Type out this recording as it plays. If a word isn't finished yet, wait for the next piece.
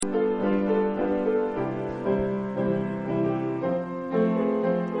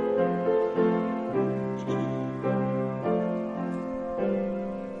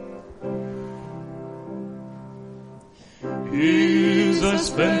are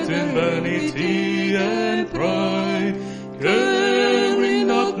spent in vanity and pride, caring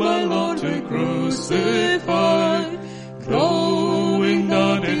not my Lord to crucify, knowing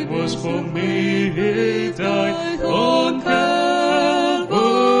that it was for me He died on Calvary.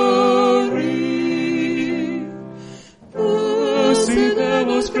 Mercy there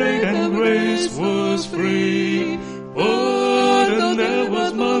was great and grace was free, burden there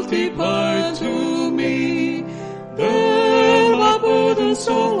was multiplied to me. There my burden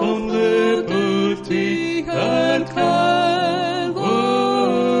so on liberty at Calvary.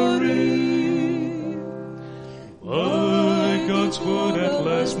 By God's word at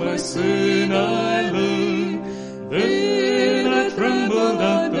last my sin I learned, then I trembled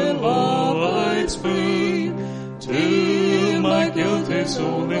at the law I'd spurn, till my guilty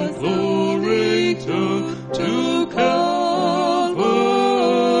soul in glory took to Calvary.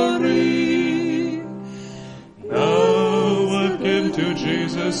 Now I've given to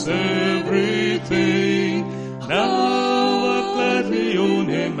Jesus everything, now I gladly own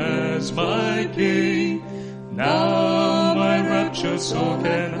Him as my King. Now my raptured soul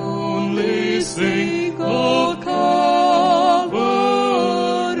can only sing of Calvary.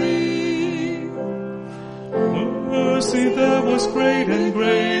 Mercy there was great and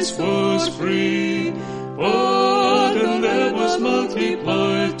grace was free, pardon there was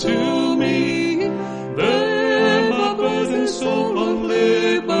multiplied to me. There my burden so on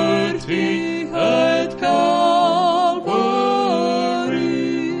liberty at Calvary.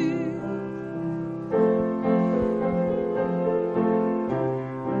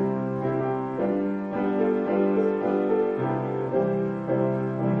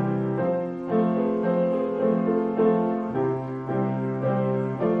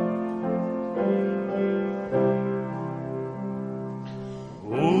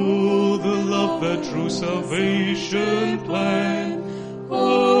 Oh, the love that true salvation planned,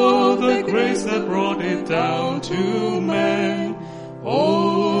 oh, the grace that brought it down to man,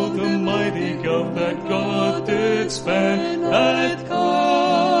 oh, the mighty gulf that God did span at Calvary.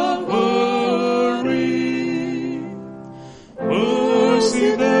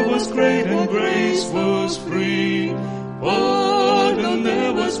 Mercy there was great and grace was free, pardon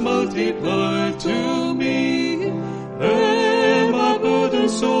there was multiplied to me. There my burden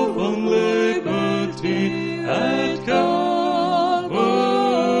so on liberty at Calvary,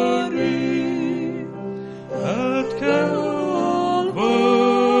 at Calvary.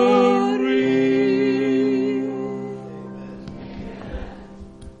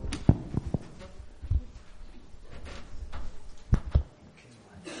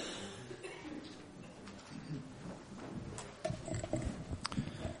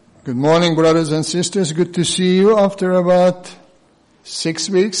 Good morning, brothers and sisters. Good to see you after about 6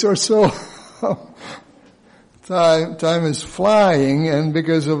 weeks or so. Time is flying, and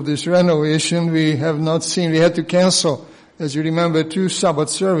because of this renovation, we had to cancel, as you remember, 2 Sabbath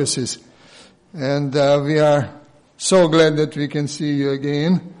services. And we are so glad that we can see you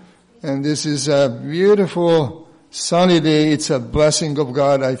again. And this is a beautiful sunny day. It's a blessing of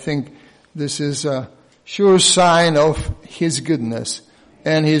God. I think this is a sure sign of His goodness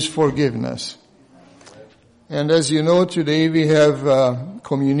and His forgiveness. And as you know, today we have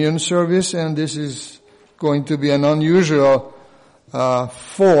communion service, and this is going to be an unusual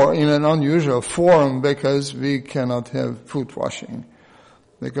forum because we cannot have foot washing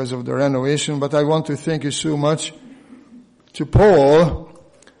because of the renovation. But I want to thank you so much to Paul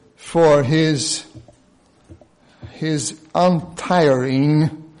for his untiring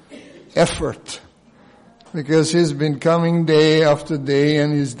effort, because he's been coming day after day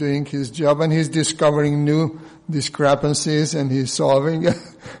and he's doing his job and he's discovering new discrepancies and he's solving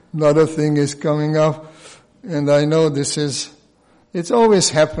another thing is coming up. And I know it always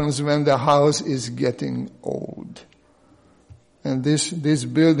happens when the house is getting old. And this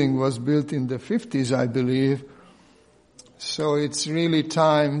building was built in the 50s, I believe. So it's really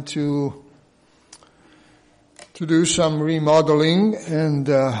time to do some remodeling and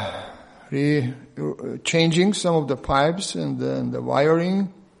changing some of the pipes and the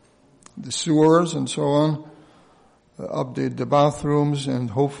wiring, the sewers and so on, update the bathrooms and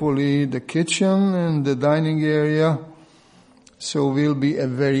hopefully the kitchen and the dining area. So we'll be a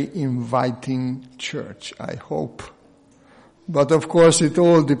very inviting church, I hope. But of course it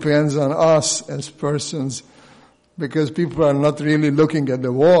all depends on us as persons, because people are not really looking at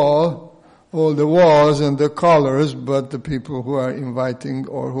all the walls and the colors, but the people who are inviting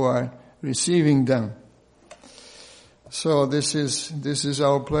or who are receiving them. So this is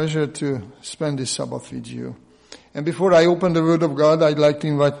our pleasure to spend this Sabbath with you. And before I open the Word of God, I'd like to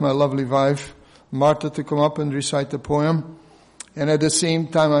invite my lovely wife, Martha, to come up and recite a poem. And at the same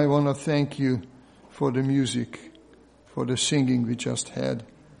time, I want to thank you for the music, for the singing we just had.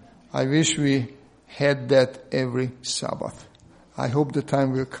 I wish we had that every Sabbath. I hope the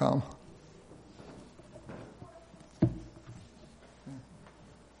time will come.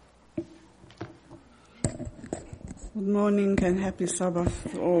 Good morning and happy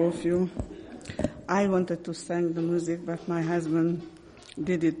Sabbath to all of you. I wanted to sing the music, but my husband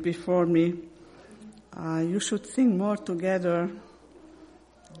did it before me. You should sing more together.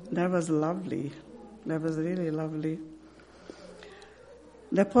 That was lovely. That was really lovely.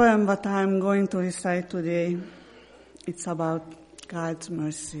 The poem that I'm going to recite today, it's about God's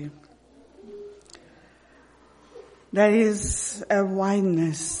mercy. There is a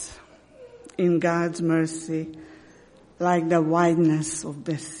wideness in God's mercy, like the wideness of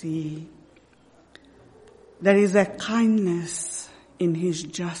the sea. There is a kindness in His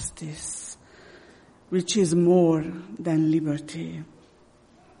justice, which is more than liberty.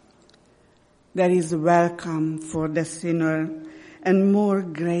 There is welcome for the sinner and more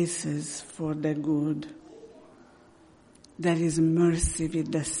graces for the good. There is mercy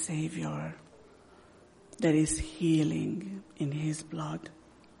with the Savior. There is healing in His blood.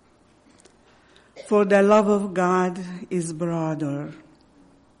 For the love of God is broader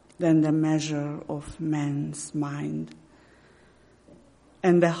than the measure of man's mind,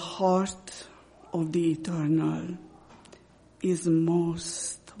 and the heart of the Eternal is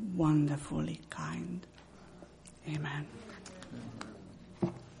most wonderfully kind. Amen.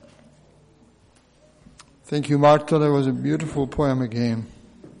 Thank you, Martha. That was a beautiful poem again.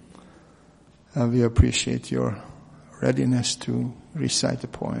 We appreciate your readiness to recite the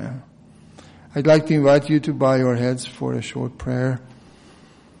poem. I'd like to invite you to bow your heads for a short prayer.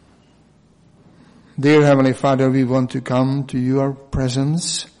 Dear Heavenly Father, we want to come to your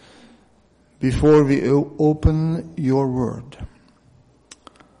presence before we open your word.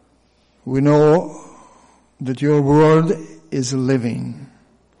 We know that your word is living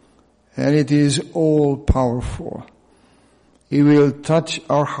and it is all powerful. It will touch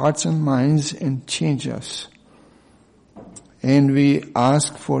our hearts and minds and change us. And we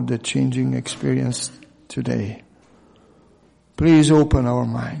ask for the changing experience today. Please open our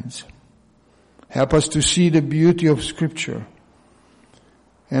minds. Help us to see the beauty of Scripture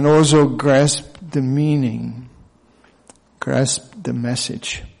and also grasp the meaning, grasp the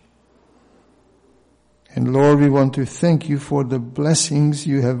message. And Lord, we want to thank you for the blessings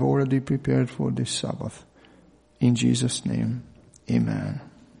you have already prepared for this Sabbath. In Jesus' name, amen.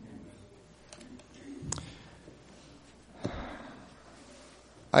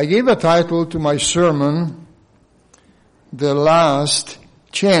 I gave a title to my sermon, The Last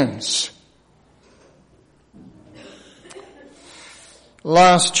Chance.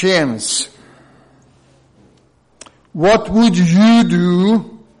 Last chance. What would you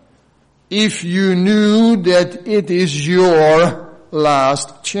do if you knew that it is your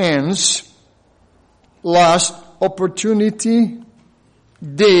last chance, last opportunity,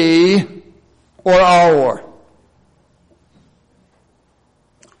 day or hour?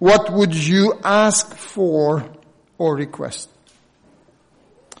 What would you ask for or request?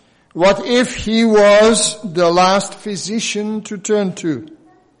 What if he was the last physician to turn to?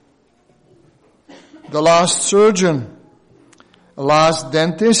 The last surgeon? The last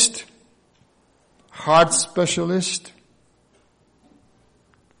dentist? Heart specialist?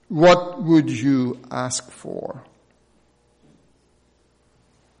 What would you ask for?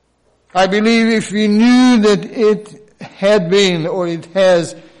 I believe if we knew that it had been or it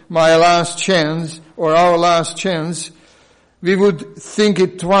has my last chance or our last chance, we would think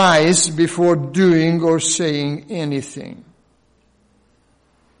it twice before doing or saying anything.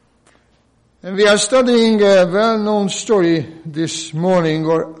 And we are studying a well-known story this morning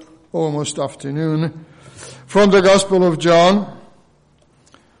or almost afternoon from the Gospel of John.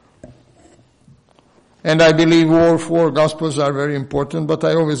 And I believe all four Gospels are very important, but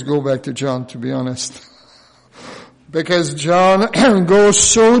I always go back to John, to be honest. Because John goes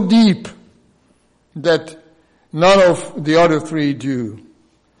so deep that none of the other three do.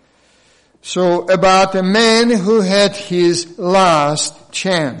 So about a man who had his last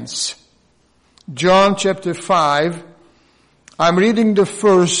chance. John chapter 5. I'm reading the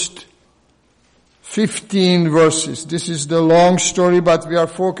first 15 verses. This is the long story, but we are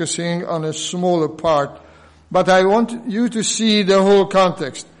focusing on a smaller part. But I want you to see the whole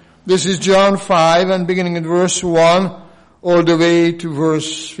context. This is John 5 and beginning in verse 1 all the way to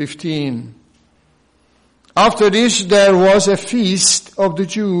verse 15. After this there was a feast of the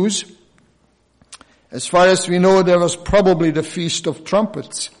Jews. As far as we know, there was probably the Feast of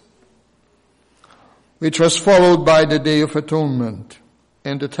Trumpets. which was followed by the Day of Atonement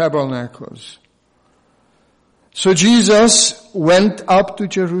and the tabernacles. So Jesus went up to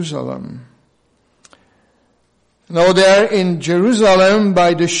Jerusalem. Now there in Jerusalem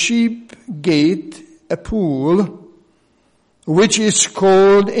by the sheep gate, a pool, which is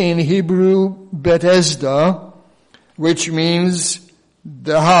called in Hebrew Bethesda, which means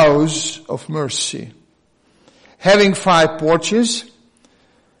the house of mercy, having 5 porches.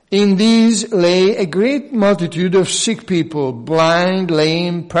 In these lay a great multitude of sick people, blind,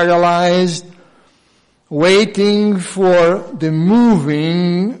 lame, paralyzed, waiting for the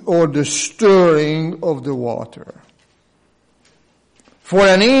moving or the stirring of the water. For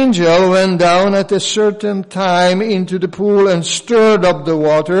an angel went down at a certain time into the pool and stirred up the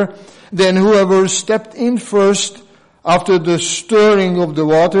water. Then whoever stepped in first after the stirring of the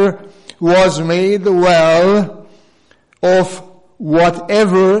water was made well of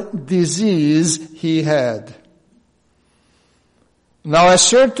whatever disease he had. Now a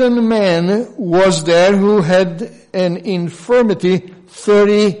certain man was there who had an infirmity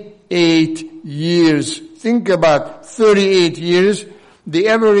 38 years. Think about 38 years. The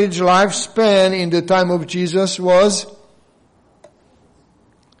average lifespan in the time of Jesus was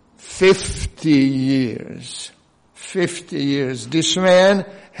 50 years. 50 years. This man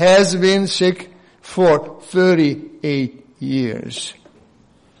has been sick for 38 years.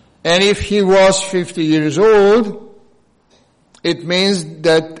 And if he was 50 years old, it means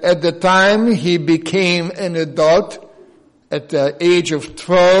that at the time he became an adult, at the age of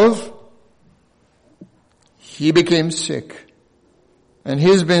 12, he became sick. And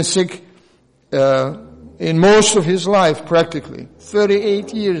he's been sick in most of his life, practically.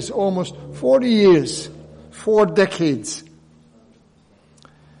 38 years, almost 40 years, 4 decades.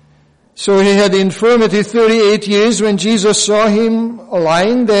 So he had infirmity 38 years. When Jesus saw him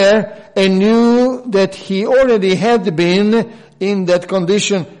lying there and knew that he already had been in that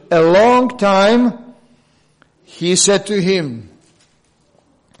condition a long time, he said to him,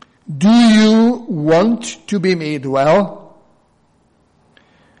 "Do you want to be made well?"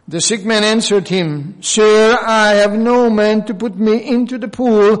 The sick man answered him, "Sir, I have no man to put me into the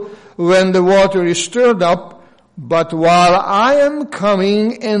pool when the water is stirred up, but while I am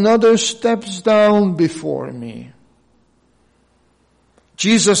coming, another steps down before me."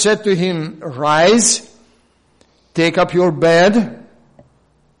 Jesus said to him, "Rise, take up your bed."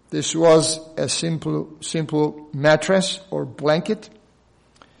 This was a simple mattress or blanket,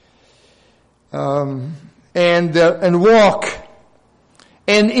 and walk.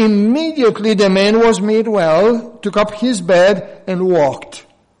 And immediately the man was made well, took up his bed and walked.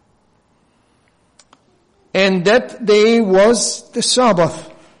 And that day was the Sabbath.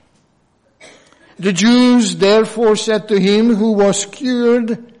 The Jews therefore said to him who was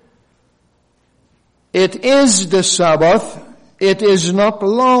cured, "It is the Sabbath. It is not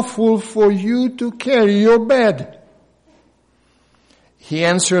lawful for you to carry your bed." He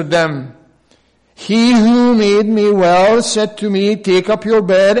answered them, "He who made me well said to me, 'Take up your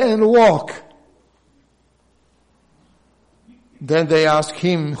bed and walk.'" Then they asked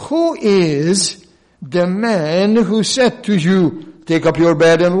him, "Who is the man who said to you, 'Take up your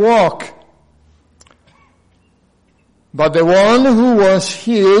bed and walk'?" But the one who was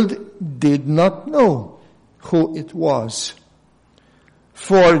healed did not know who it was,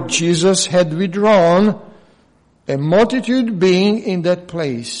 for Jesus had withdrawn, a multitude being in that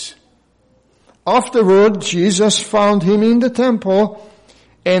place. Afterward, Jesus found him in the temple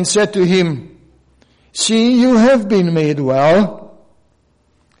and said to him, "See, you have been made well.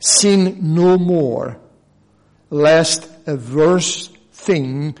 Sin no more, lest a worse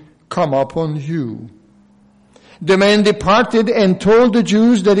thing come upon you." The man departed and told the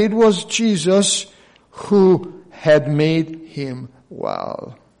Jews that it was Jesus who had made him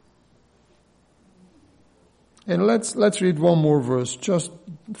well. And let's read one more verse, just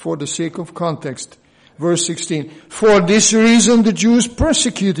for the sake of context. Verse 16. "For this reason the Jews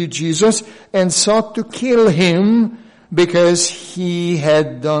persecuted Jesus and sought to kill him, because he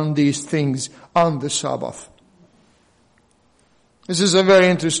had done these things on the Sabbath." This is a very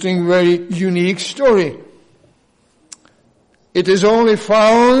interesting, very unique story. It is only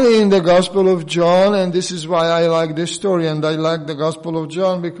found in the Gospel of John, and this is why I like this story, and I like the Gospel of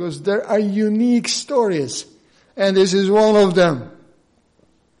John, because there are unique stories. And this is one of them.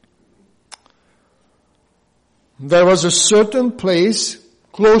 There was a certain place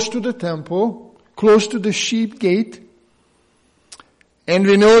close to the temple, close to the sheep gate. And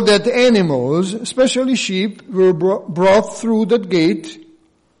we know that animals, especially sheep, were brought through that gate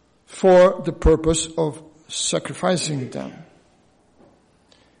for the purpose of sacrificing them.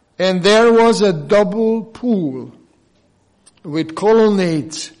 And there was a double pool with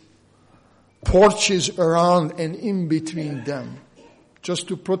colonnades, porches around and in between them, just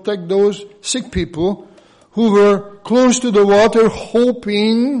to protect those sick people who were close to the water,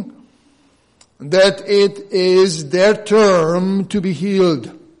 hoping that it is their turn to be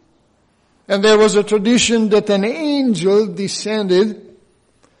healed. And there was a tradition that an angel descended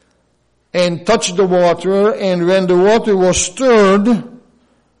and touched the water, and when the water was stirred,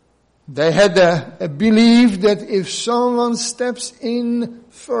 they had a belief that if someone steps in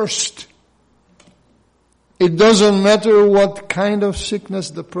first, it doesn't matter what kind of sickness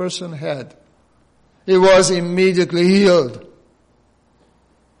the person had, he was immediately healed.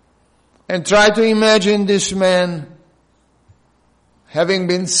 And try to imagine this man having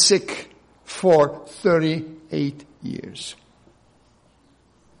been sick for 38 years.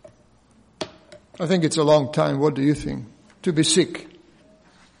 I think it's a long time. What do you think? To be sick.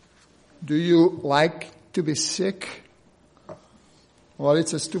 Do you like to be sick? Well,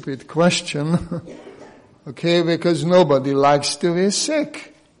 it's a stupid question. Okay, because nobody likes to be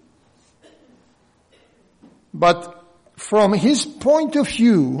sick. But from his point of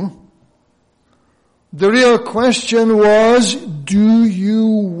view, the real question was, do you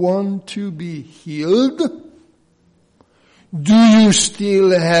want to be healed? Do you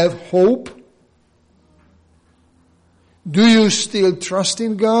still have hope? Do you still trust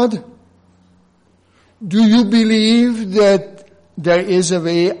in God? Do you believe that there is a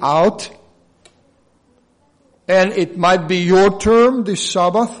way out? And it might be your term this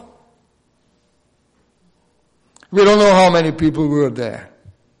Sabbath? We don't know how many people were there.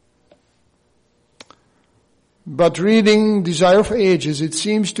 But reading Desire of Ages, it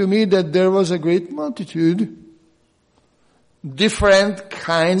seems to me that there was a great multitude, different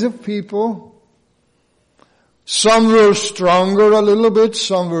kinds of people. Some were stronger a little bit,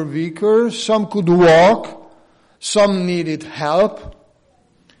 some were weaker, some could walk, some needed help.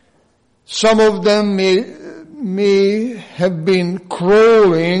 Some of them may have been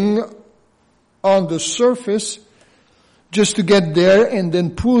crawling on the surface just to get there and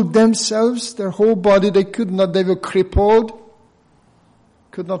then pull themselves, their whole body, they were crippled,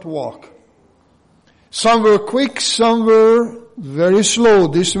 could not walk. Some were quick, some were very slow.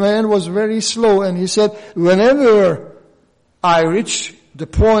 This man was very slow, and he said, whenever I reach the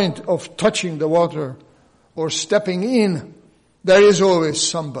point of touching the water or stepping in, there is always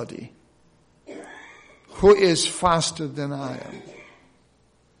somebody who is faster than I am.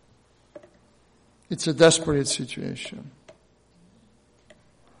 It's a desperate situation.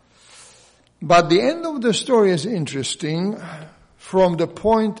 But the end of the story is interesting from the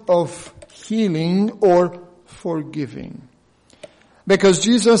point of healing or forgiving. Because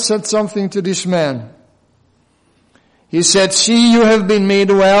Jesus said something to this man. He said, see, you have been made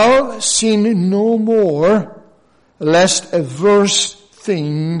well, sin no more, lest a worse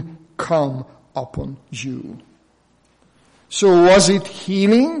thing come upon you. So was it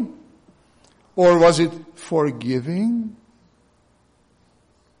healing or was it forgiving?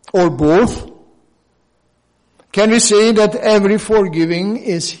 Or both? Can we say that every forgiving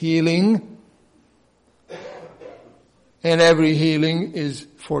is healing and every healing is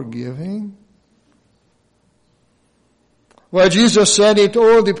forgiving? Well, Jesus said it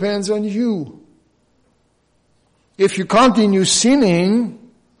all depends on you. If you continue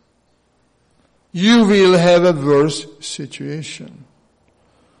sinning, you will have a worse situation.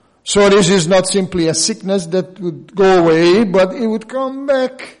 So this is not simply a sickness that would go away, but it would come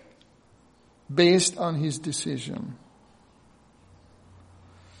back based on his decision.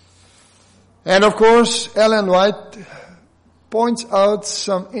 And of course, Ellen White points out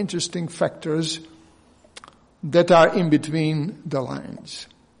some interesting factors that are in between the lines.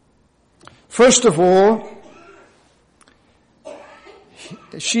 First of all,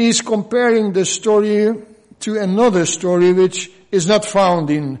 she is comparing the story to another story which is not found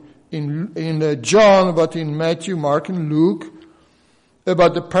in John, but in Matthew, Mark, and Luke,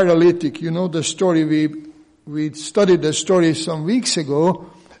 about the paralytic. You know the story, we studied the story some weeks ago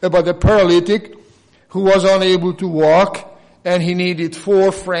about the paralytic who was unable to walk and he needed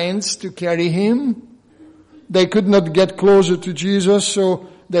 4 friends to carry him. They could not get closer to Jesus, so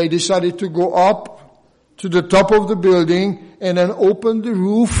they decided to go up to the top of the building and then open the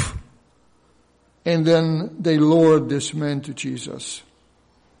roof, and then they lowered this man to Jesus.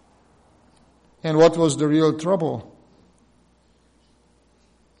 And what was the real trouble?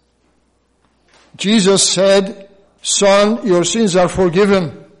 Jesus said, son, your sins are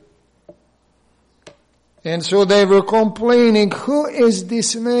forgiven. And so they were complaining, who is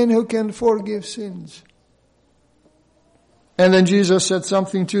this man who can forgive sins? And then Jesus said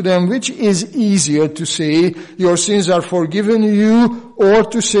something to them, which is easier to say, your sins are forgiven you, or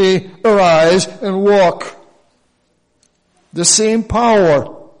to say, arise and walk. The same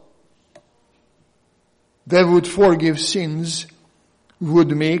power that would forgive sins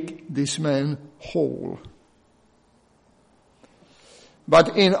would make this man whole.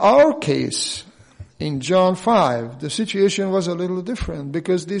 But in our case, in John 5, the situation was a little different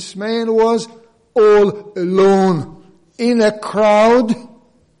because this man was all alone in a crowd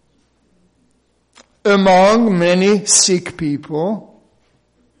among many sick people.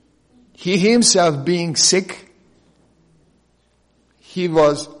 He himself being sick, he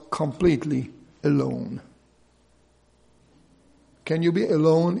was completely alone. Can you be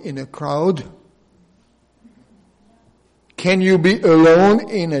alone in a crowd? Can you be alone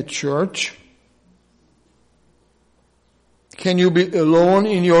in a church? Can you be alone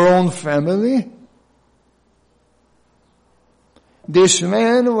in your own family? This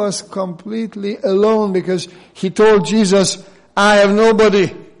man was completely alone because he told Jesus, I have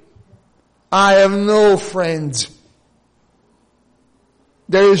nobody. I have no friends.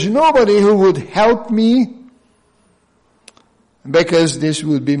 There is nobody who would help me because this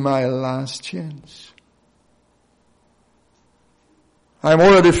would be my last chance. I'm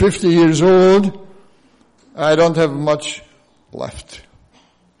already 50 years old. I don't have much left.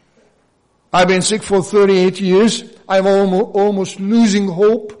 I've been sick for 38 years. I'm almost losing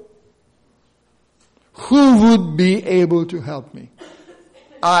hope. Who would be able to help me?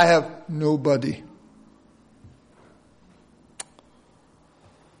 I have nobody.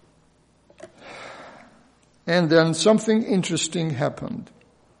 And then something interesting happened.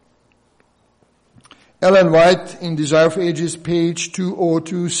 Ellen White in Desire of Ages, page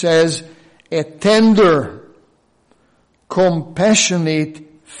 202 says, a tender, compassionate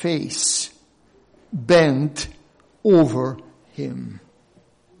face bent over him,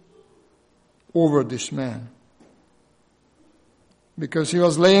 over this man. Because he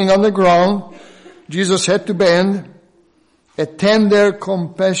was laying on the ground, Jesus had to bend. A tender,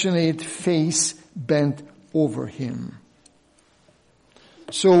 compassionate face bent over him.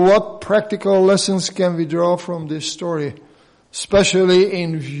 So what practical lessons can we draw from this story, especially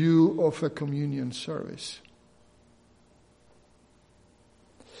in view of a communion service?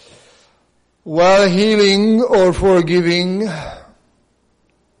 While healing or forgiving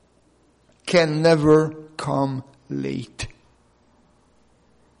can never come late.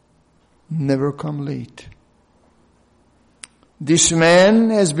 Never come late. This man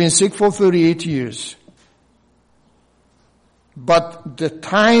has been sick for 38 years. But the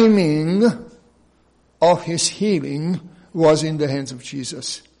timing of his healing was in the hands of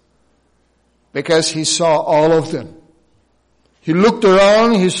Jesus. Because he saw all of them. He looked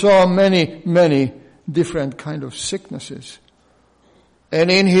around, he saw many, many different kind of sicknesses.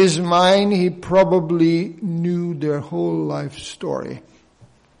 And in his mind, he probably knew their whole life story.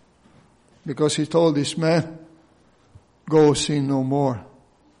 Because he told this man, go sin no more.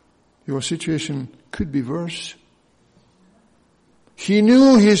 Your situation could be worse. He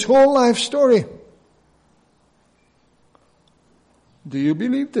knew his whole life story. Do you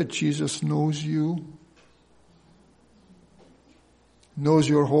believe that Jesus knows you? Knows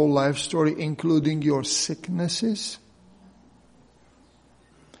your whole life story, including your sicknesses?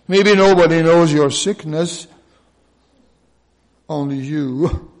 Maybe nobody knows your sickness, only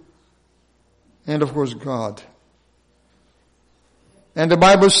you, and of course God. And the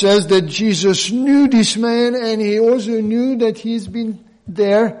Bible says that Jesus knew this man, and he also knew that he's been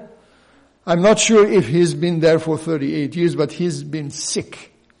there. I'm not sure if he's been there for 38 years, but he's been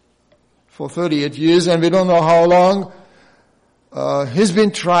sick for 38 years, and we don't know how long. He's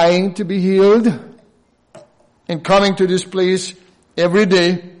been trying to be healed and coming to this place every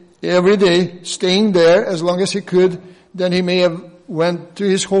day, staying there as long as he could. Then he may have went to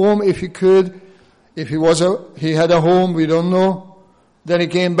his home if he could. If he had a home, we don't know. Then he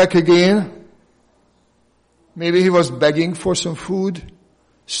came back again. Maybe he was begging for some food,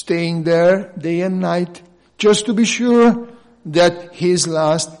 staying there day and night, just to be sure that his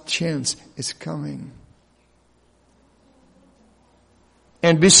last chance is coming.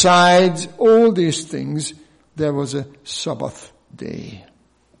 And besides all these things, there was a Sabbath day.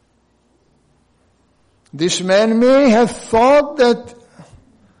 This man may have thought that,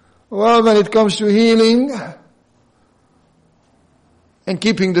 well, when it comes to healing and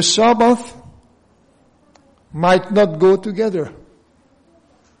keeping the Sabbath, might not go together.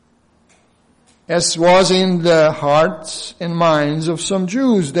 As was in the hearts and minds of some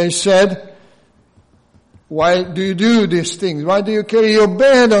Jews. They said, why do you do these things? Why do you carry your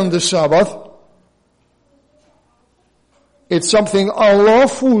bed on the Sabbath? It's something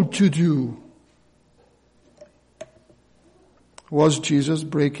unlawful to do. Was Jesus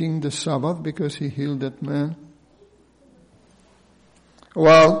breaking the Sabbath because he healed that man?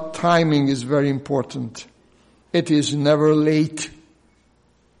 Well, timing is very important. It is never late.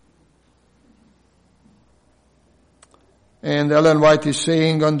 And Ellen White is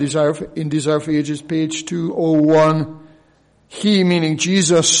saying in Desire for Ages, page 201, he, meaning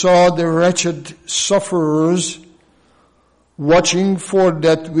Jesus, saw the wretched sufferers watching for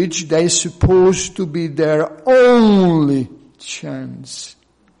that which they supposed to be their only chance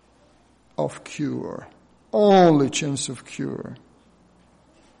of cure. Only chance of cure.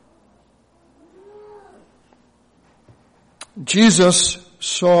 Jesus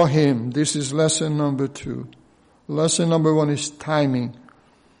saw him. This is lesson number 2. Lesson number 1 is timing.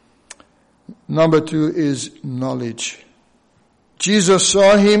 Number 2 is knowledge. Jesus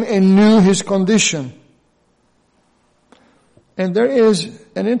saw him and knew his condition. And there is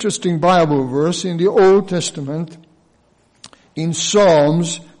an interesting Bible verse in the Old Testament, in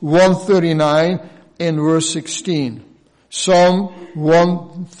Psalms 139 and verse 16. Psalm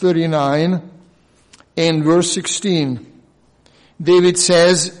 139 and verse 16. David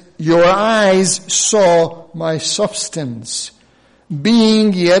says, your eyes saw my substance,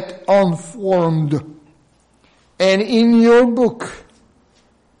 being yet unformed, and in your book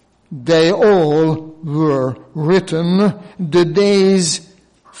they all were written, the days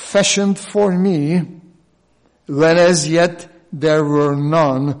fashioned for me, when as yet there were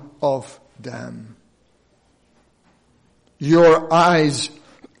none of them. Your eyes,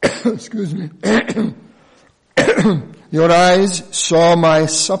 excuse me, your eyes saw my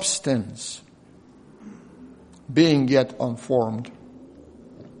substance, being yet unformed.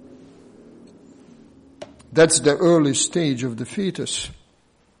 That's the early stage of the fetus.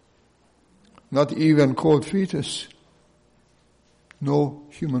 Not even called fetus. No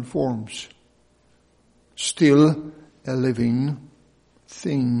human forms. Still a living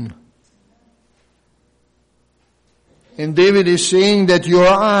thing. And David is saying that your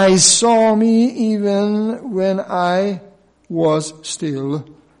eyes saw me even when I was still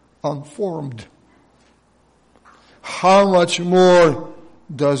unformed. How much more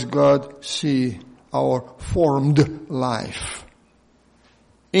does God see our formed life,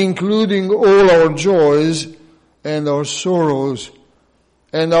 including all our joys and our sorrows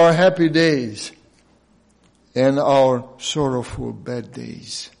and our happy days and our sorrowful bad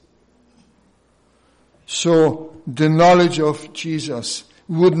days. So the knowledge of Jesus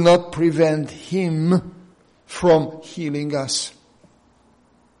would not prevent him from healing us.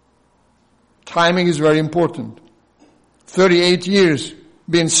 Timing is very important. 38 years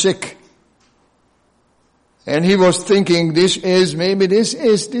been sick. And he was thinking, this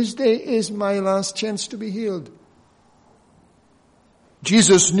day is my last chance to be healed.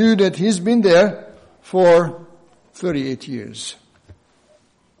 Jesus knew that he's been there for 38 years.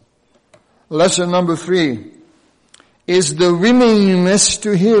 Lesson number 3 is the willingness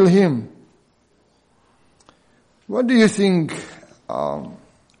to heal him. What do you think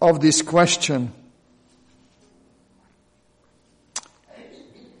of this question?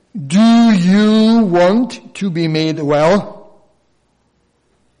 Do you want to be made well?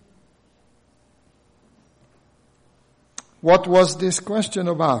 What was this question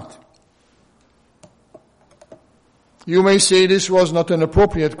about? You may say this was not an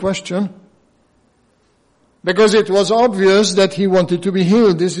appropriate question, because it was obvious that he wanted to be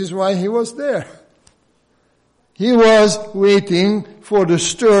healed. This is why he was there. He was waiting for the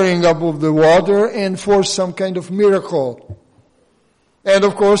stirring up of the water and for some kind of miracle. And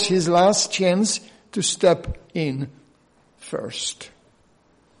of course, his last chance to step in first.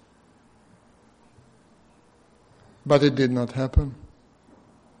 But it did not happen.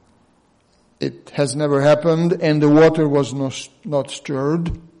 It has never happened, and the water was not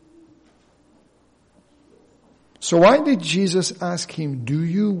stirred. So why did Jesus ask him, do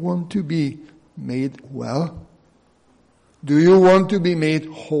you want to be made well? Do you want to be made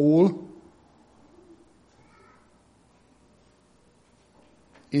whole?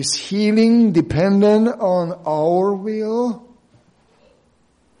 Is healing dependent on our will?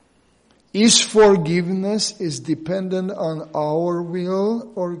 Is forgiveness dependent on our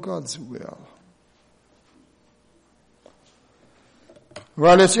will or God's will?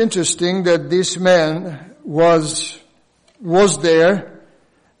 Well, it's interesting that this man was there,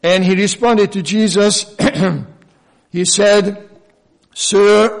 and he responded to Jesus. He said,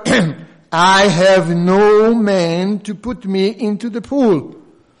 Sir, I have no man to put me into the pool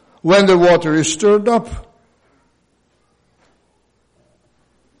when the water is stirred up.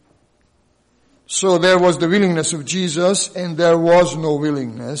 So there was the willingness of Jesus, and there was no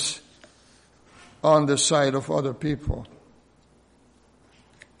willingness on the side of other people.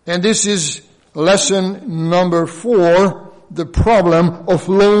 And this is lesson number 4, the problem of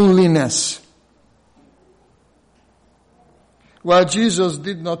loneliness. Well, Jesus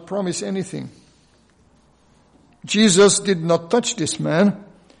did not promise anything. Jesus did not touch this man,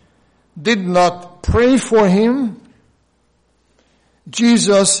 did not pray for him.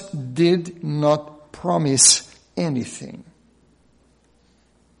 Jesus did not promise anything.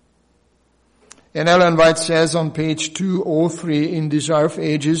 And Ellen White says on page 203 in Desire of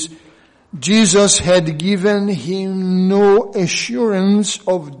Ages, Jesus had given him no assurance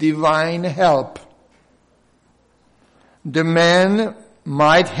of divine help. The man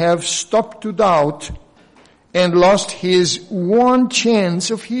might have stopped to doubt and lost his one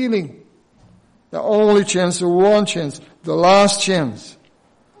chance of healing. The only chance, the one chance, the last chance.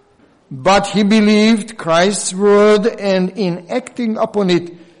 But he believed Christ's word, and in acting upon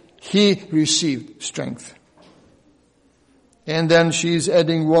it, he received strength. And then she's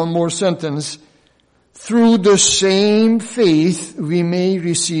adding one more sentence. Through the same faith, we may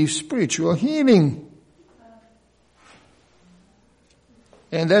receive spiritual healing.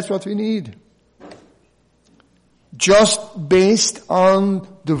 And that's what we need. Just based on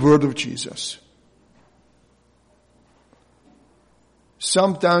the word of Jesus.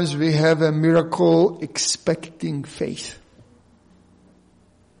 Sometimes we have a miracle expecting faith.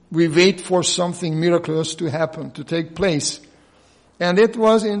 We wait for something miraculous to happen, to take place. And it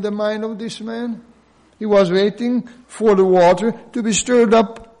was in the mind of this man. He was waiting for the water to be stirred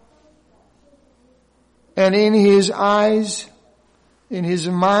up. And in his eyes, in his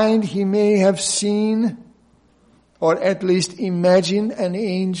mind, he may have seen, or at least imagined, an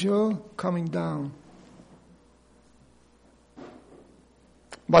angel coming down.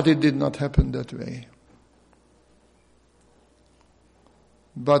 But it did not happen that way.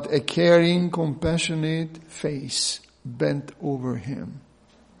 But a caring, compassionate face bent over him.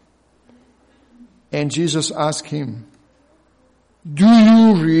 And Jesus asked him, do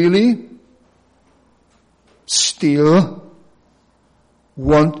you really still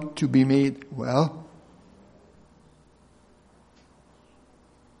want to be made well?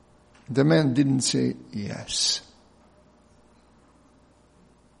 The man didn't say yes.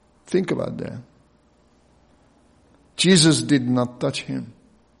 Think about that. Jesus did not touch him,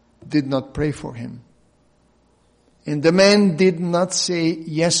 did not pray for him. And the man did not say,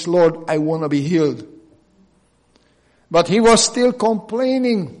 yes, Lord, I want to be healed. But he was still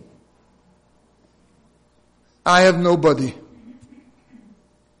complaining. I have nobody.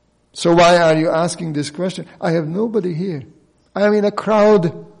 So why are you asking this question? I have nobody here. I am in a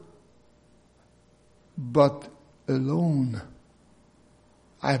crowd, but alone.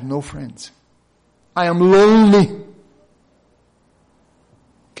 I have no friends. I am lonely.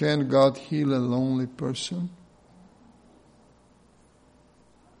 Can God heal a lonely person?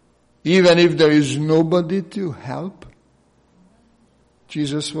 Even if there is nobody to help,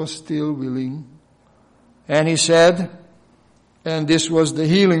 Jesus was still willing. And he said, and this was the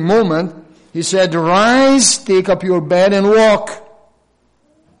healing moment, he said, rise, take up your bed and walk.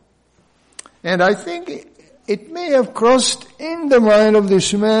 And I think it may have crossed in the mind of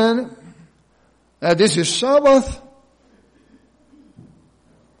this man that this is Sabbath.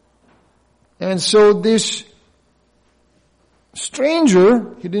 And so this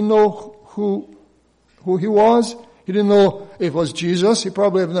stranger, he didn't know who he was. He didn't know it was Jesus. He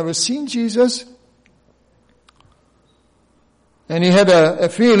probably had never seen Jesus. And he had a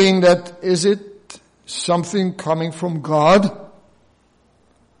feeling that, is it something coming from God?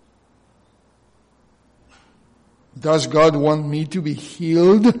 Does God want me to be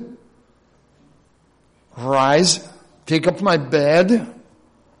healed? Rise, take up my bed,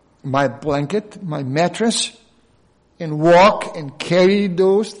 my blanket, my mattress, and walk and carry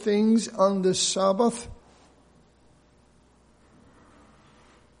those things on the Sabbath?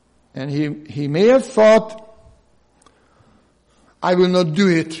 And he may have thought, I will not do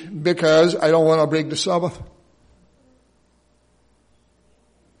it because I don't want to break the Sabbath.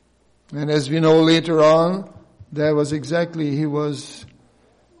 And as we know later on, that was exactly he was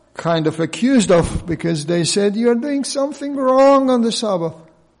kind of accused of, because they said, you're doing something wrong on the Sabbath.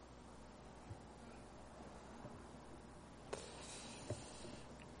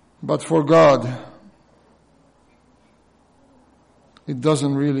 But for God, it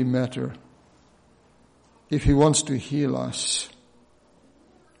doesn't really matter if He wants to heal us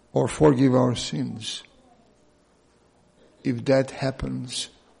or forgive our sins, if that happens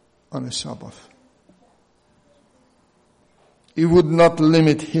on a Sabbath. It would not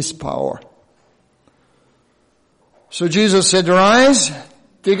limit His power. So Jesus said, rise,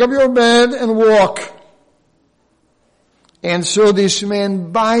 take up your bed and walk. And so this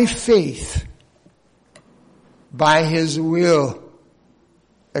man, by faith, by his will,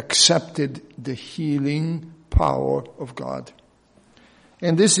 accepted the healing power of God.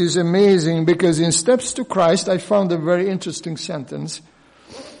 And this is amazing because in Steps to Christ, I found a very interesting sentence.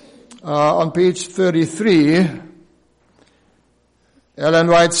 On page 33, Ellen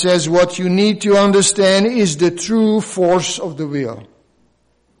White says, what you need to understand is the true force of the will.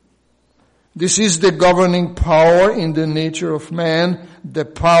 This is the governing power in the nature of man, the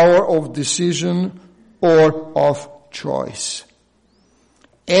power of decision or of choice.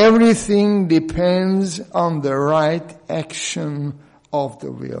 Everything depends on the right action of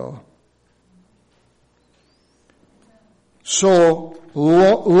the will. So,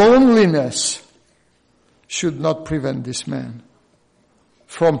 loneliness should not prevent this man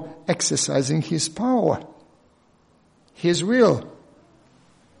from exercising his power, his will.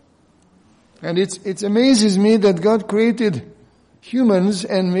 And it amazes me that God created humans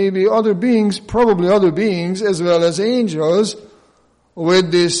and maybe other beings, probably other beings as well as angels,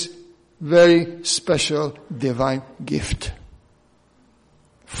 with this very special divine gift.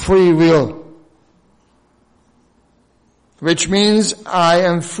 Free will. Which means I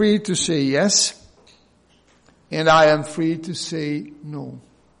am free to say yes, and I am free to say no.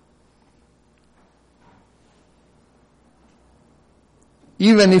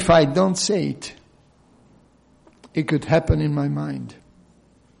 Even if I don't say it, it could happen in my mind.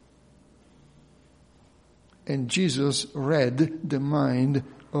 And Jesus read the mind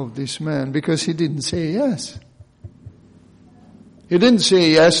of this man because he didn't say yes. He didn't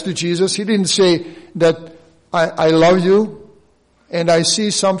say yes to Jesus. He didn't say that I love you and I see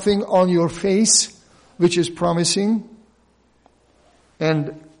something on your face which is promising.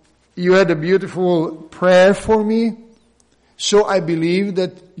 And you had a beautiful prayer for me. So I believe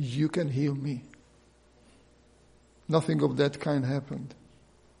that you can heal me. Nothing of that kind happened.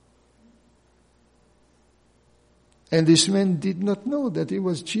 And this man did not know that it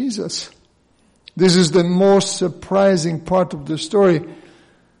was Jesus. This is the most surprising part of the story.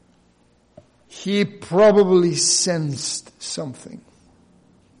 He probably sensed something.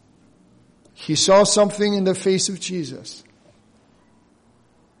 He saw something in the face of Jesus.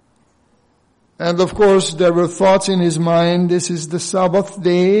 And of course, there were thoughts in his mind, this is the Sabbath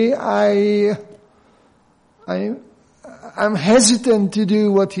day, I'm hesitant to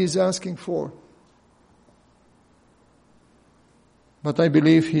do what he's asking for. But I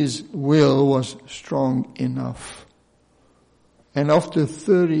believe his will was strong enough. And after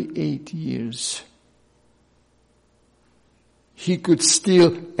 38 years, he could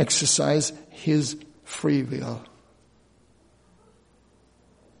still exercise his free will.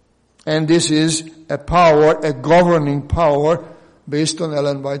 And this is a power, a governing power, based on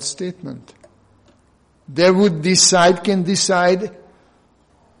Ellen White's statement. They can decide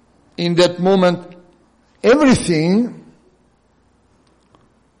in that moment everything,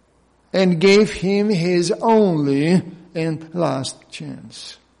 and gave him his only and last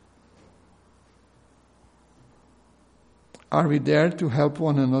chance. Are we there to help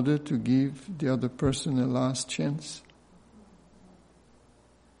one another to give the other person a last chance?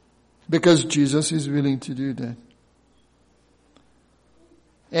 Because Jesus is willing to do that.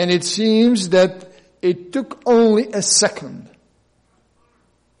 And it seems that it took only a second.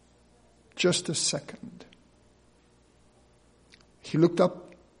 Just a second. He looked up.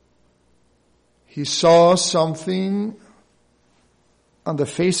 He saw something on the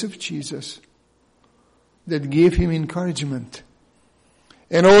face of Jesus that gave him encouragement.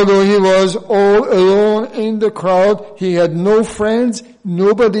 And although he was all alone in the crowd, he had no friends,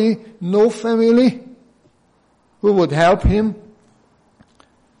 nobody, no family who would help him.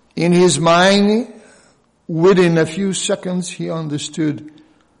 In his mind, within a few seconds, he understood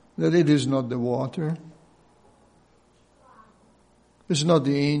that it is not the water. It's not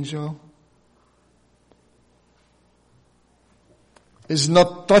the angel. It's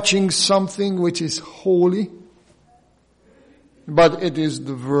not touching something which is holy. But it is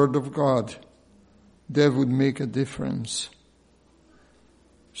the Word of God that would make a difference.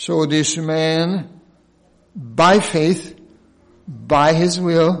 So this man, by faith, by his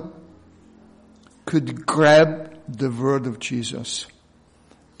will, could grab the word of Jesus.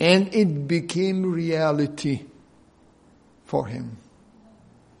 And it became reality for him.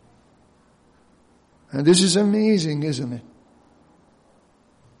 And this is amazing, isn't it?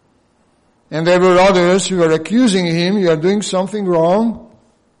 And there were others who were accusing him, you are doing something wrong.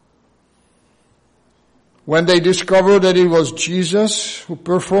 When they discovered that it was Jesus who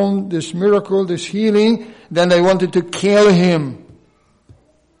performed this miracle, this healing, then they wanted to kill him.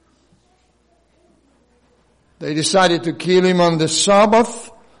 They decided to kill him on the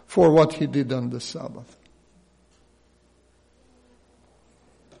Sabbath for what he did on the Sabbath.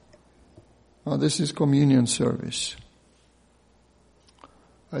 Now this is communion service.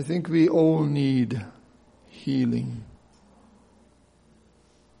 I think we all need healing.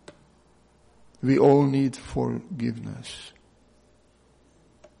 We all need forgiveness.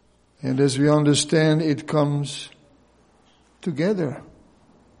 And as we understand, it comes together.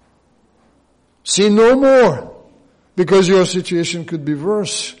 Sin no more, because your situation could be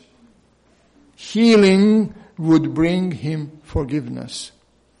worse. Healing would bring him forgiveness,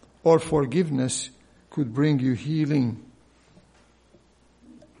 or forgiveness could bring you healing.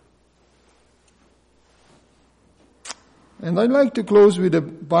 And I'd like to close with a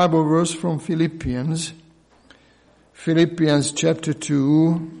Bible verse from Philippians. Philippians chapter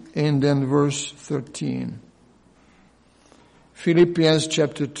 2 and then verse 13. Philippians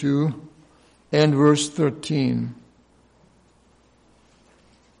chapter 2 and verse 13.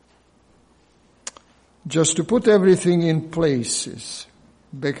 Just to put everything in places,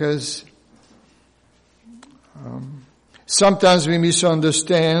 because sometimes we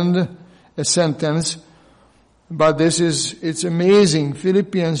misunderstand a sentence, but it's amazing.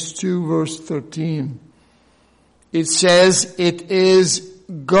 Philippians 2 verse 13. It says, it is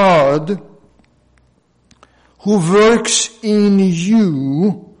God who works in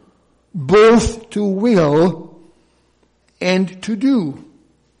you both to will and to do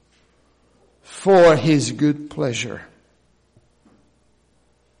for his good pleasure.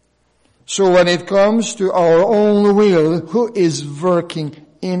 So when it comes to our own will, who is working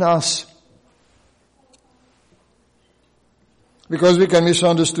in us? Because we can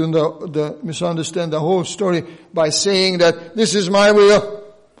misunderstand the whole story by saying that this is my will,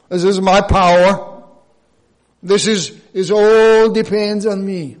 this is my power, this is all depends on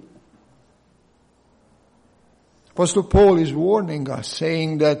me. Apostle Paul is warning us,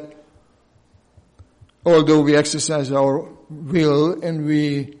 saying that although we exercise our will and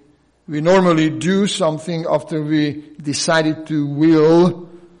we normally do something after we decided to will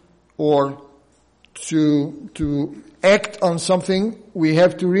or to act on something, we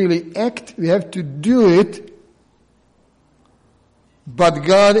have to really act, we have to do it. But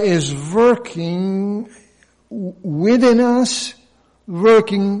God is working within us,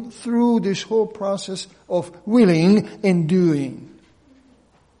 working through this whole process of willing and doing.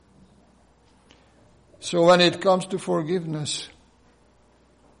 So when it comes to forgiveness,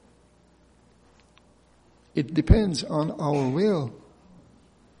 it depends on our will.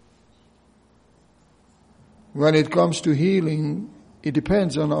 When it comes to healing, it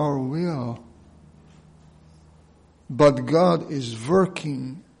depends on our will. But God is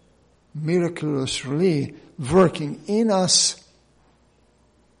working miraculously, working in us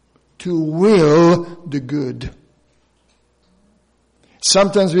to will the good.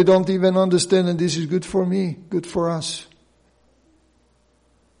 Sometimes we don't even understand that this is good for me, good for us.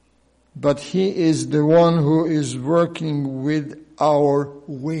 But He is the one who is working with our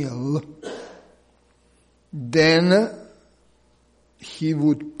will. Then He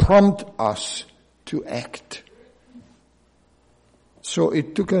would prompt us to act. So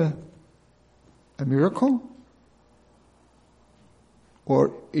it took a miracle,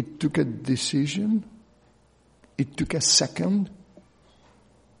 or it took a decision, it took a second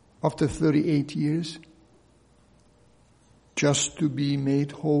after 38 years just to be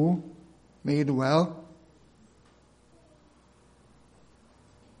made whole, made well.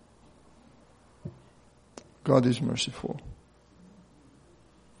 God is merciful.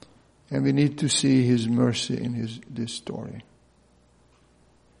 And we need to see His mercy in this story.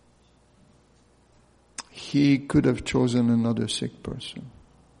 He could have chosen another sick person.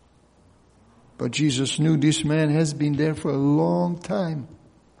 But Jesus knew this man has been there for a long time.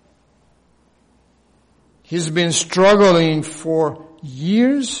 He's been struggling for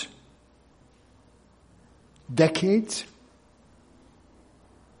years, decades,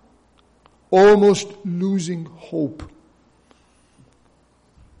 almost losing hope.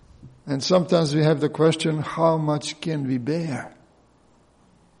 And sometimes we have the question, how much can we bear?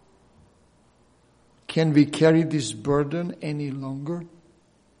 Can we carry this burden any longer?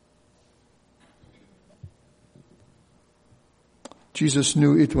 Jesus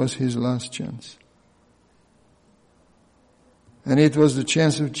knew it was His last chance. And it was the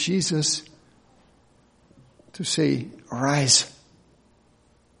chance of Jesus to say, rise,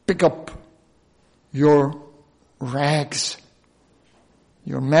 pick up your rags,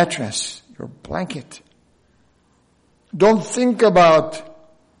 your mattress, your blanket, Don't think about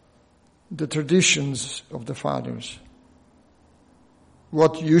the traditions of the fathers.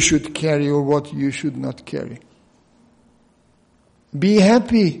 What you should carry or what you should not carry. Be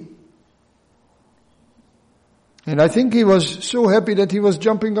happy. And I think he was so happy that he was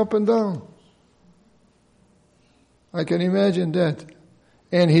jumping up and down. I can imagine that.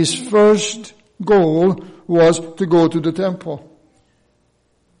 And his first goal was to go to the temple.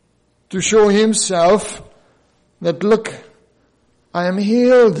 To show himself that, look, I am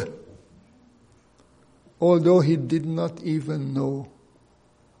healed. Although he did not even know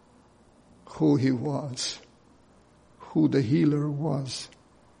who he was, who the healer was.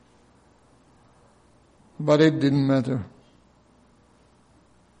 But it didn't matter.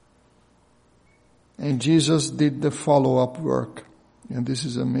 And Jesus did the follow-up work. And this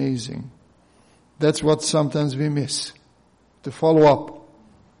is amazing. That's what sometimes we miss. The follow-up.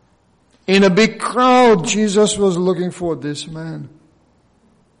 In a big crowd, Jesus was looking for this man.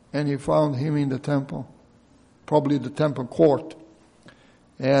 And he found him in the temple. Probably the temple court.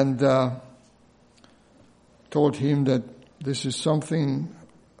 And told him that this is something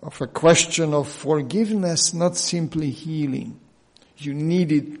of a question of forgiveness, not simply healing. You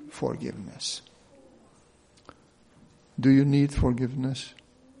needed forgiveness. Do you need forgiveness?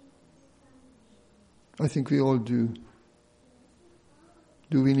 I think we all do.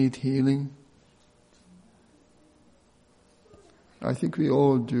 Do we need healing? I think we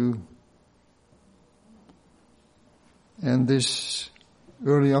all do. And this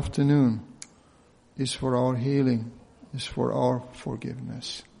early afternoon is for our healing, is for our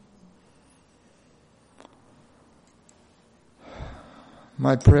forgiveness.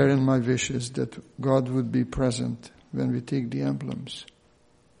 My prayer and my wish is that God would be present when we take the emblems.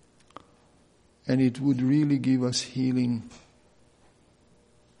 And it would really give us healing.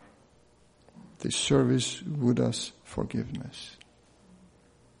 The service would us forgiveness.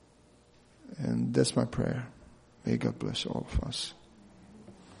 And that's my prayer. May God bless all of us.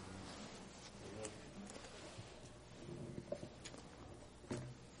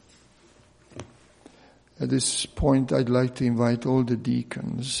 At this point, I'd like to invite all the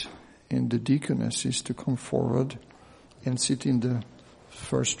deacons and the deaconesses to come forward and sit in the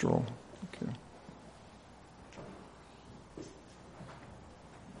first row. Okay.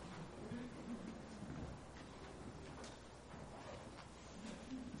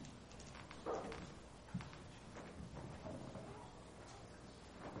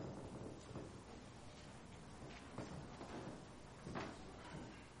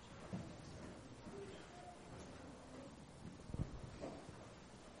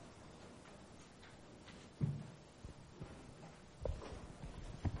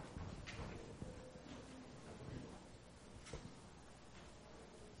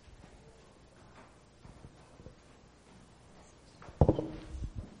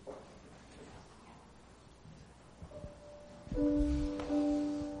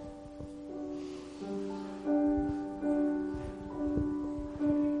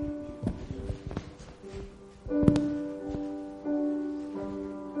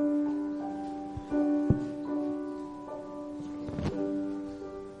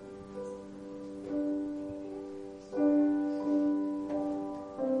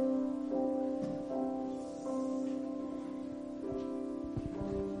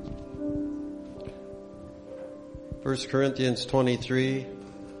 First Corinthians 23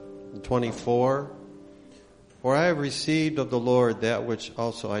 and 24. For I have received of the Lord that which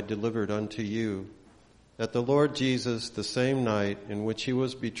also I delivered unto you, that the Lord Jesus, the same night in which he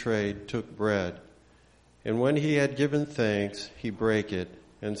was betrayed, took bread. And when he had given thanks, he brake it,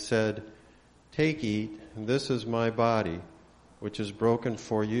 and said, Take, eat, this is my body, which is broken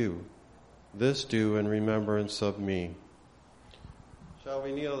for you. This do in remembrance of me. Shall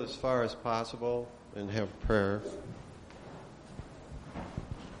we kneel as far as possible and have prayer?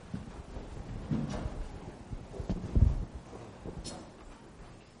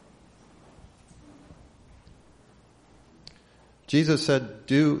 Jesus said,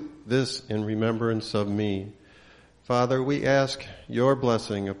 Do this in remembrance of me. Father, we ask your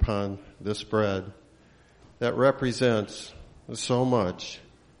blessing upon this bread that represents so much,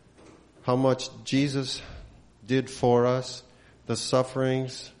 how much Jesus did for us, the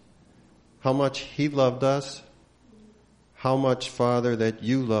sufferings, how much he loved us, how much, Father, that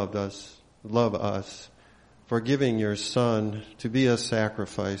you love us, for giving your Son to be a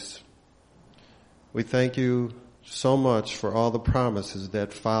sacrifice. We thank you so much for all the promises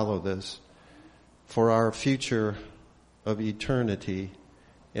that follow this, for our future of eternity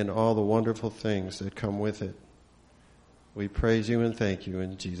and all the wonderful things that come with it. We praise you and thank you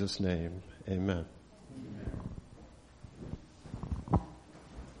in Jesus' name. Amen.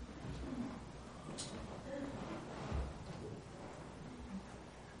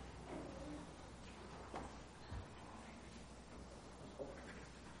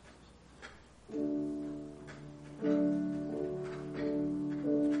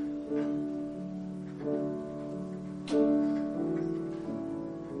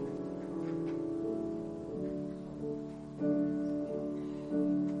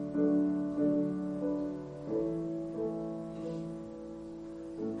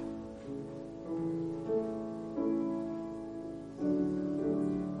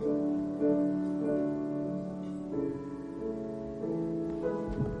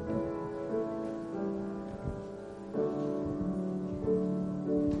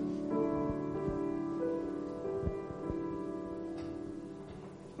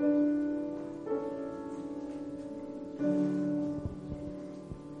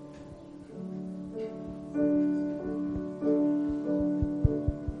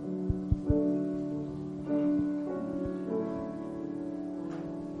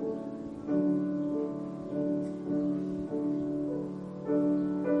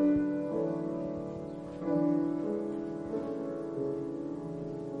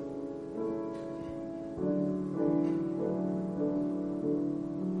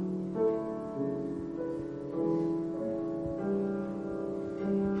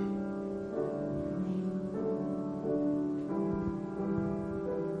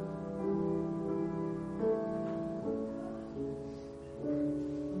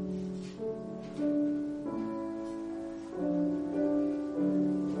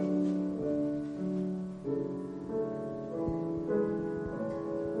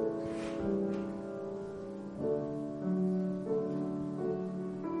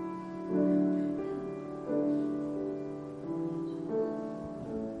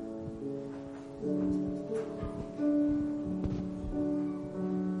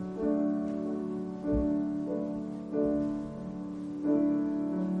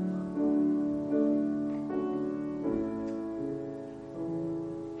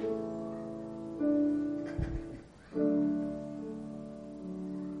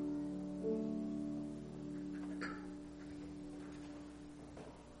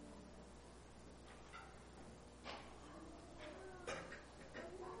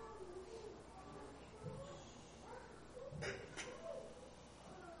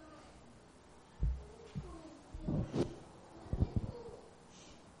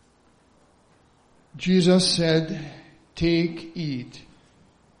 Jesus said, "Take, eat.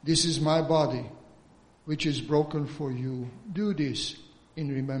 This is my body, which is broken for you. Do this in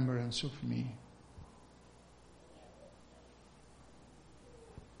remembrance of me."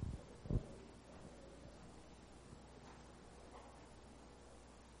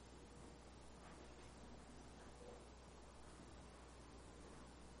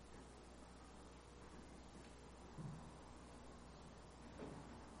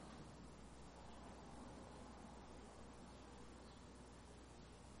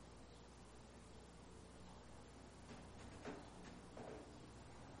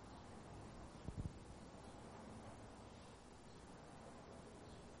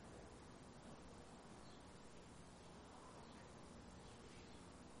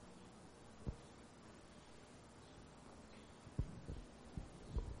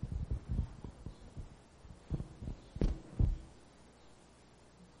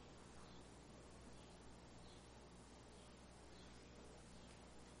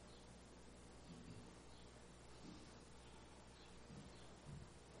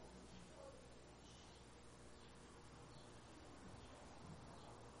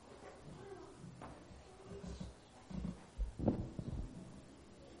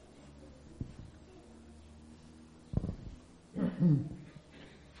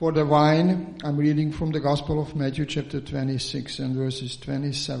 For the wine, I'm reading from the Gospel of Matthew chapter 26 and verses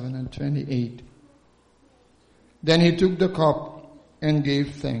 27 and 28. Then he took the cup and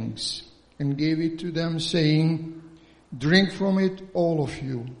gave thanks and gave it to them, saying, "Drink from it, all of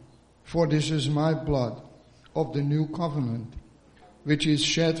you, for this is my blood of the new covenant, which is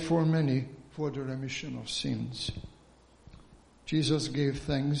shed for many for the remission of sins." Jesus gave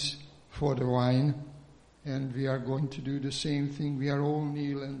thanks for the wine, and we are going to do the same thing. We are all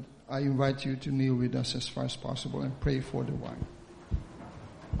kneel, and I invite you to kneel with us as far as possible and pray for the wine.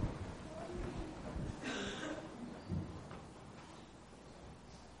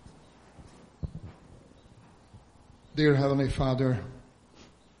 Dear Heavenly Father,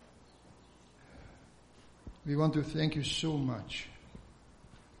 we want to thank you so much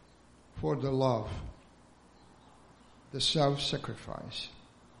for the love, the self-sacrifice,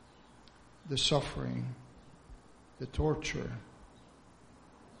 the suffering, the torture,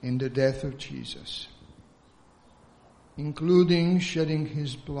 and the death of Jesus, including shedding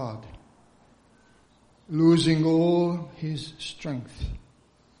his blood, losing all his strength,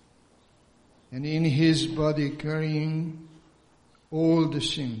 and in his body carrying all the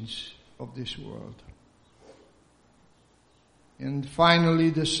sins of this world. And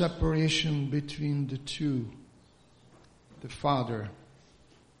finally, the separation between the two, the Father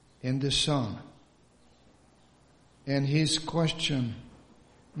and the Son. And his question,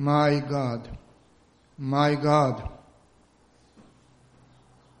 my God,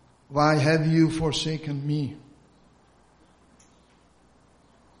 why have you forsaken me?"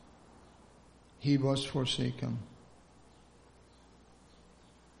 He was forsaken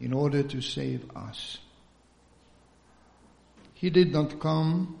in order to save us. He did not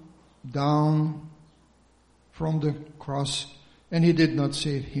come down from the cross, and he did not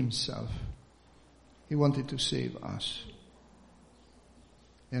save himself. He wanted to save us.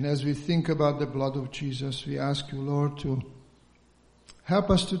 And as we think about the blood of Jesus, we ask you, Lord, to help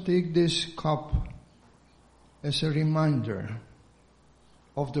us to take this cup as a reminder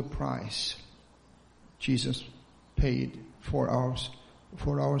of the price Jesus paid for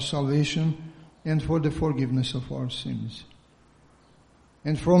our salvation and for the forgiveness of our sins.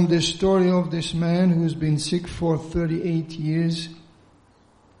 And from the story of this man who's been sick for 38 years,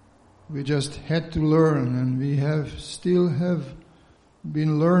 we just had to learn, and we still have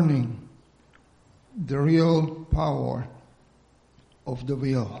been learning the real power of the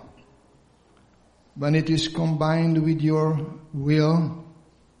will. When it is combined with your will,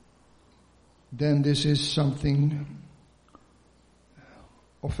 then this is something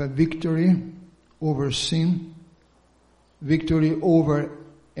of a victory over sin, victory over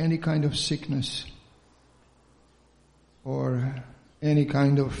any kind of sickness or any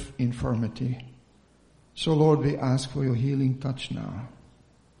kind of infirmity. So Lord, we ask for your healing touch now.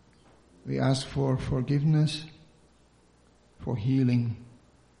 We ask for forgiveness, for healing,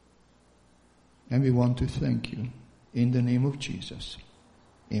 and we want to thank you in the name of Jesus.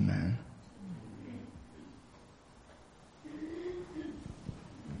 Amen.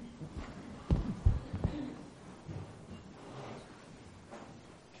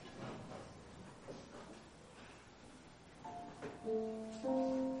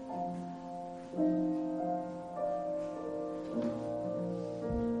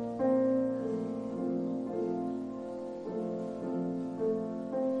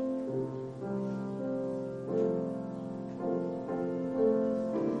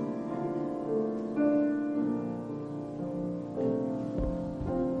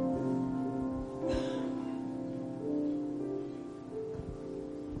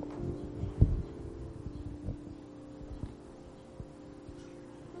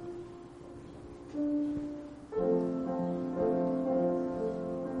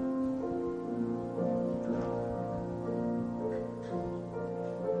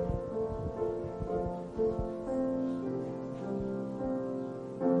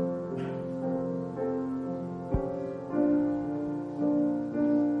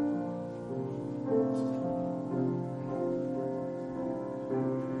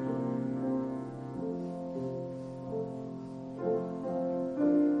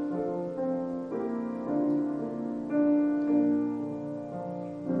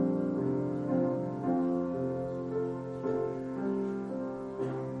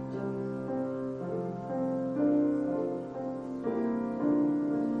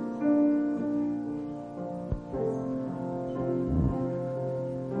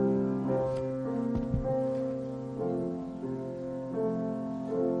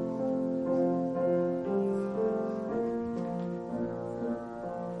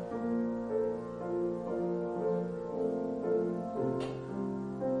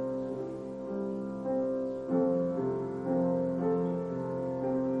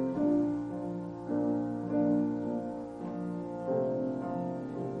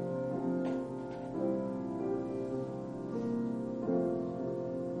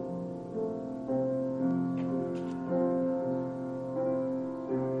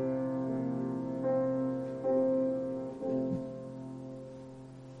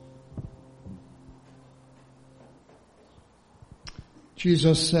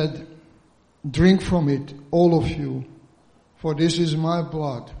 Jesus said, "Drink from it, all of you, for this is my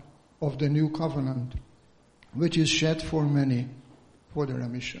blood of the new covenant, which is shed for many for the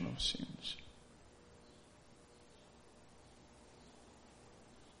remission of sins."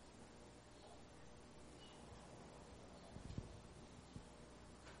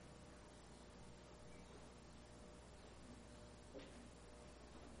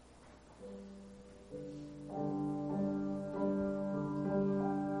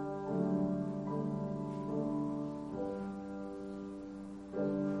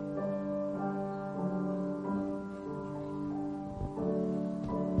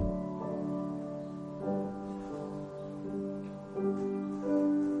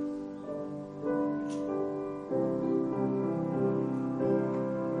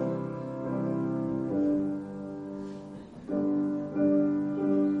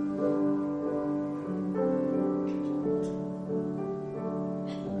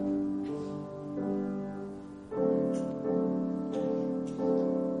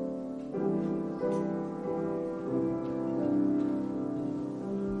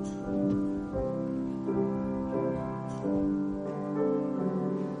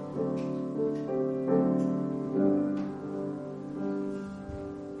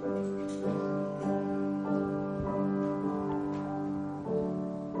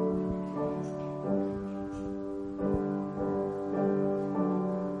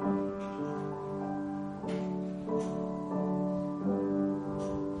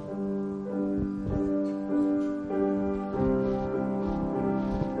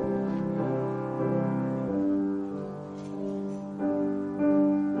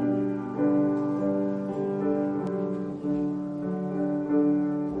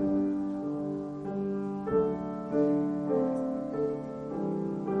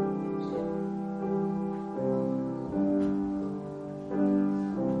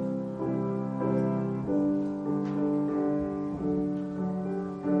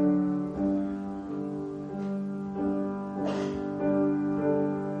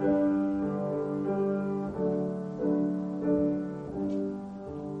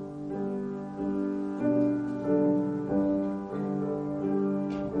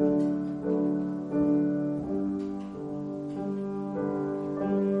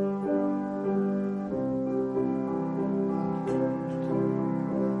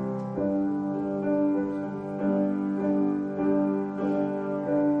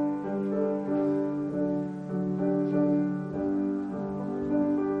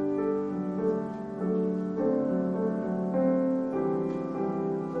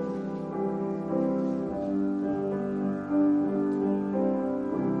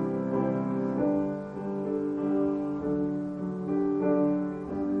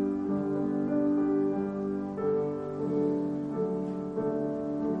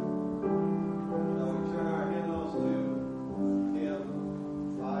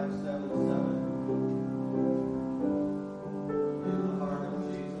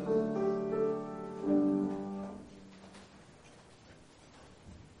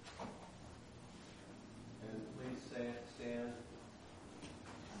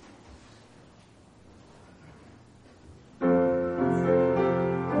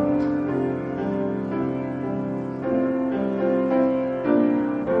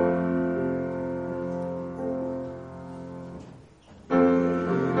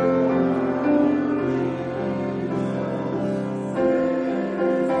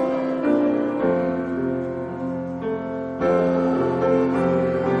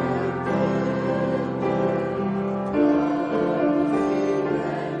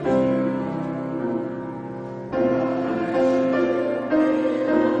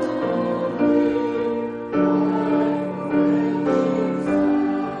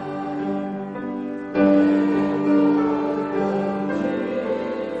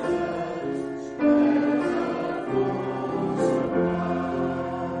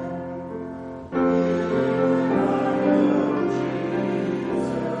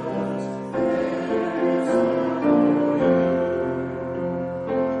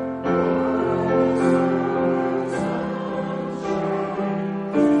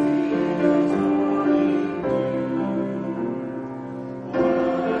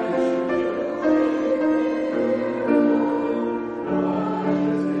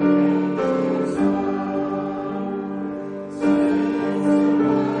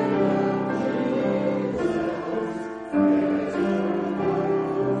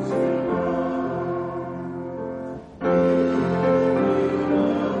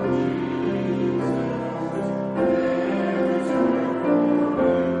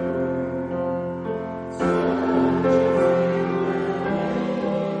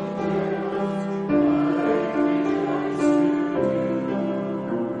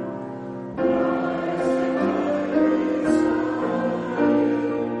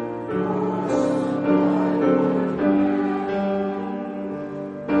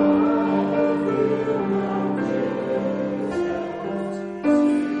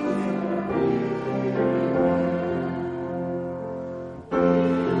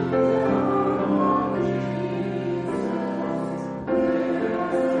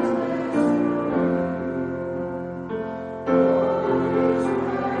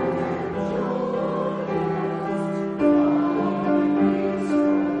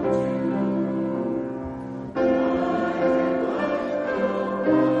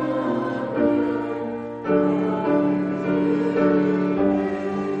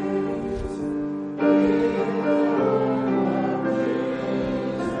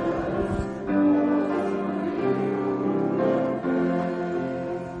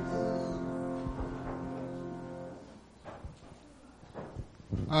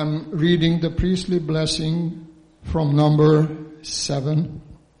 I'm reading the priestly blessing from number 7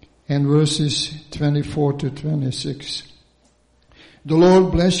 and verses 24 to 26. The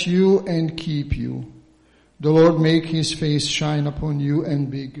Lord bless you and keep you. The Lord make his face shine upon you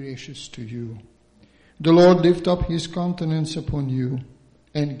and be gracious to you. The Lord lift up his countenance upon you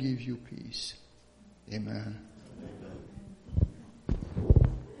and give you peace. Amen. Amen.